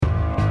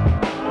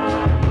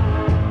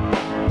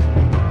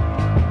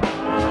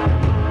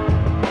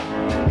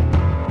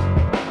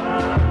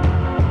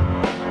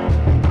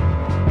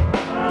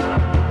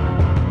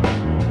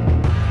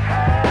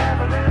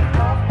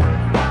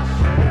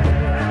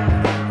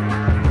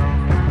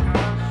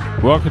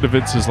Welcome to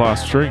Vince's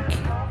Last Drink.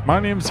 My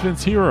name's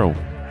Vince Hero.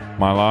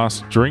 My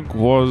last drink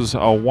was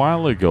a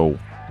while ago.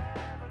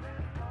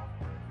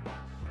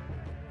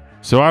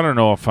 So I don't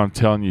know if I'm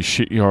telling you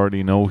shit you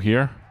already know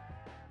here.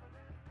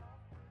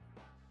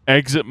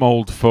 Exit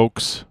mold,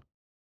 folks.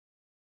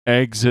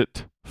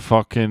 Exit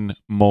fucking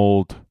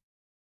mold.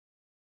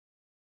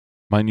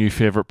 My new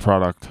favorite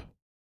product.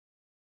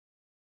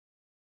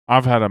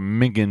 I've had a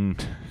minging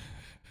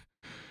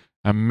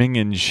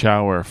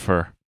shower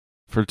for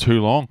too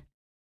long.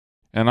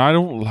 And I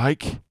don't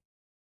like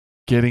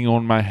getting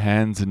on my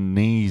hands and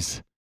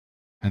knees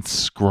and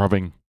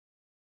scrubbing.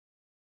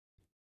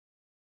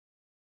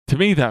 To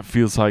me, that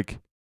feels like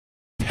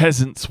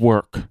peasant's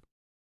work.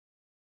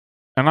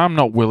 And I'm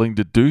not willing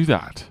to do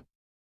that.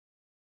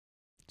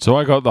 So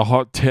I got the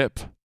hot tip.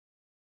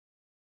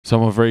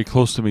 Someone very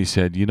close to me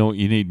said, you know what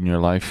you need in your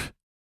life?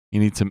 You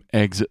need some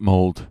exit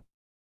mold.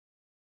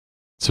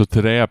 So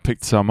today I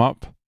picked some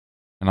up,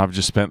 and I've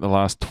just spent the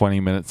last 20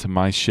 minutes in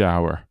my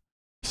shower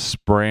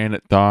spraying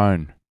it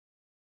down.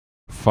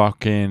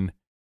 Fucking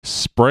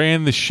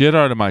spraying the shit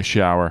out of my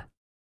shower.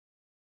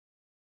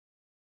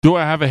 Do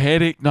I have a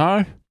headache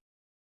now?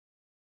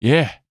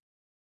 Yeah.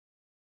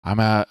 I'm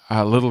a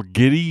little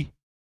giddy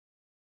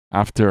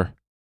after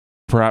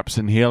perhaps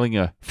inhaling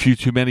a few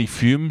too many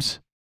fumes.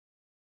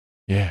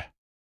 Yeah.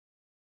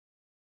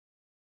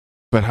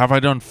 But have I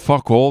done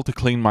fuck all to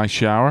clean my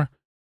shower?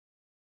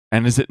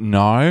 And is it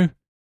now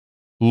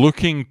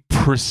looking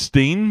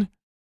pristine?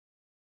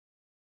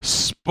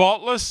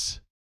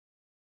 Spotless?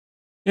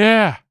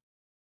 Yeah.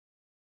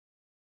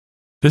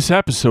 This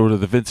episode of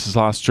the Vince's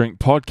Last Drink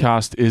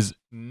podcast is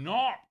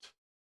not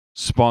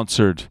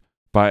sponsored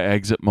by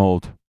Exit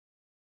Mold.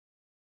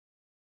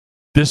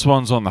 This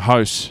one's on the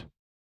house.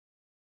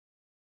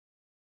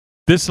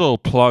 This little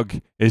plug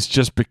is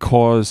just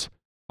because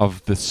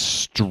of the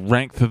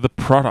strength of the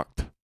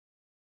product.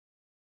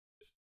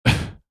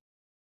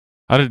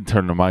 I didn't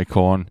turn the mic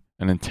on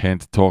and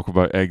intend to talk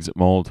about Exit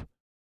Mold.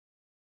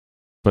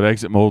 But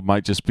Exit Mold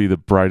might just be the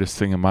brightest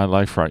thing in my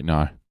life right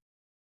now.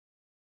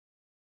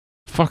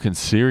 Fucking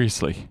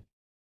seriously.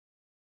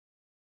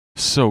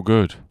 So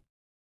good.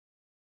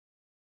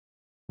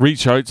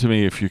 Reach out to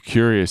me if you're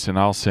curious and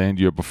I'll send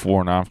you a before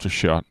and after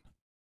shot.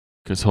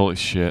 Because holy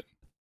shit,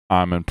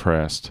 I'm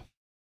impressed.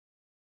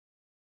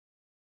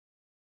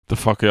 The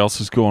fuck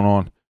else is going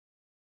on?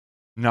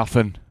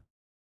 Nothing.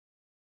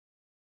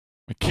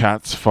 My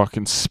cat's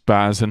fucking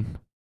spazzing.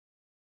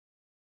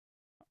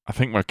 I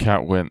think my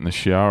cat went in the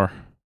shower.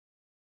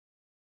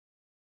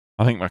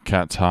 I think my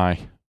cat's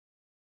high.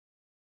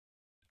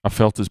 I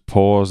felt his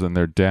paws and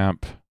they're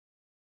damp.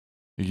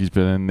 He's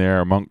been in there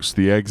amongst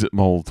the exit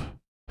mold.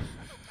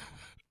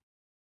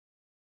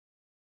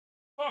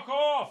 Fuck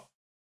off!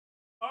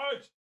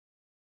 Out!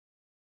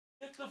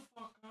 Get the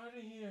fuck out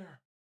of here.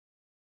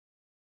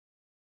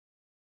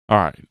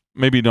 Alright,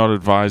 maybe not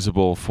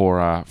advisable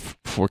for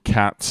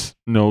cats'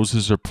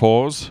 noses or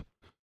paws,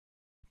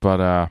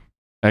 but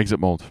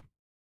exit mold.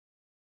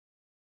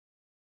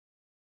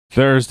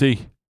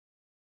 Thursday.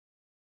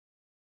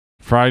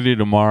 Friday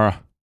tomorrow.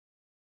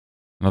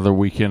 Another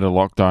weekend of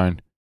lockdown.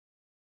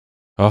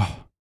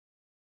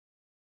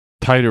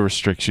 Tighter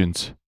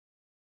restrictions.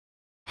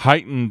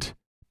 Heightened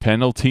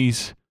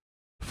penalties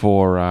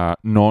for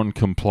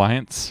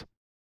non-compliance.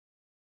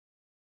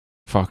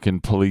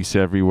 Fucking police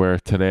everywhere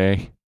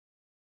today.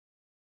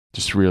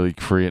 Just really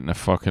creating a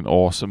fucking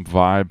awesome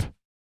vibe.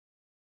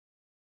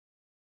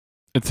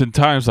 It's in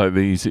times like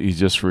these that you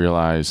just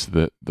realize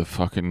that the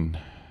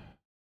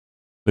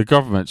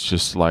government's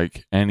just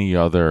like any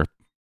other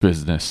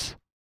business.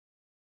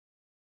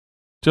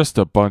 Just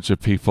a bunch of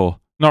people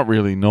not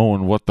really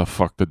knowing what the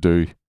fuck to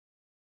do.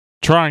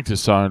 Trying to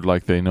sound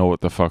like they know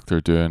what the fuck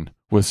they're doing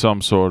with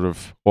some sort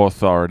of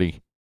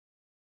authority.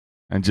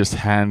 And just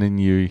handing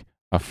you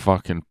a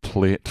fucking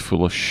plate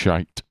full of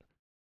shite.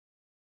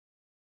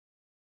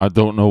 I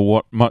don't know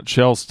what much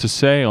else to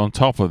say on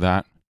top of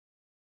that.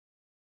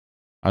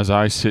 As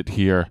I sit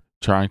here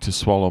trying to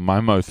swallow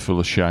my mouth full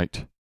of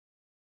shite.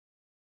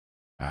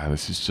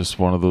 This is just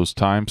one of those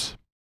times.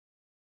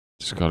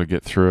 Just gotta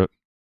get through it.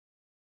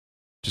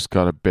 Just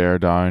gotta bear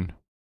down.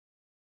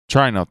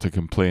 Try not to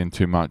complain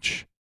too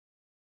much.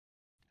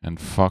 And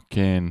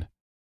fucking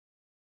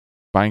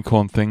bank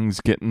on things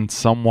getting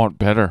somewhat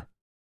better.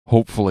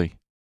 Hopefully.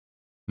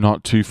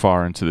 Not too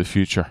far into the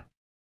future.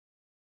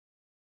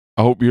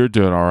 I hope you're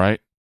doing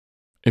alright.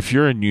 If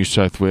you're in New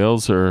South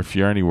Wales or if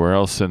you're anywhere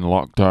else in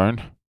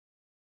lockdown,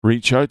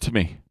 reach out to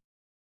me.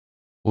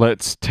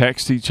 Let's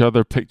text each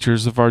other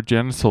pictures of our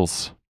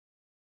genitals.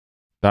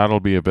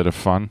 That'll be a bit of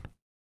fun.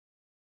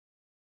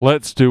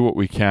 Let's do what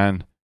we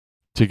can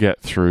to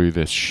get through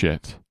this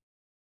shit.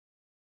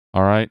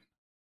 Alright?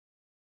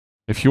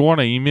 If you want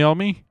to email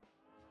me,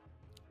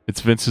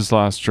 it's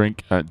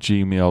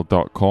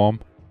vinceslastdrink@gmail.com.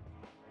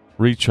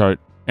 Reach out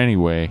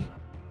anyway.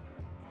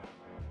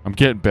 I'm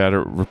getting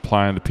better at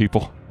replying to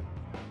people.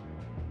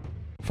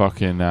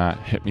 Fucking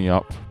hit me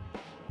up.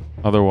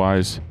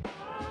 Otherwise,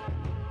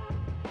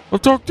 I'll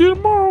talk to you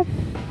tomorrow.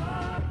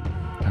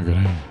 Have a good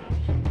day.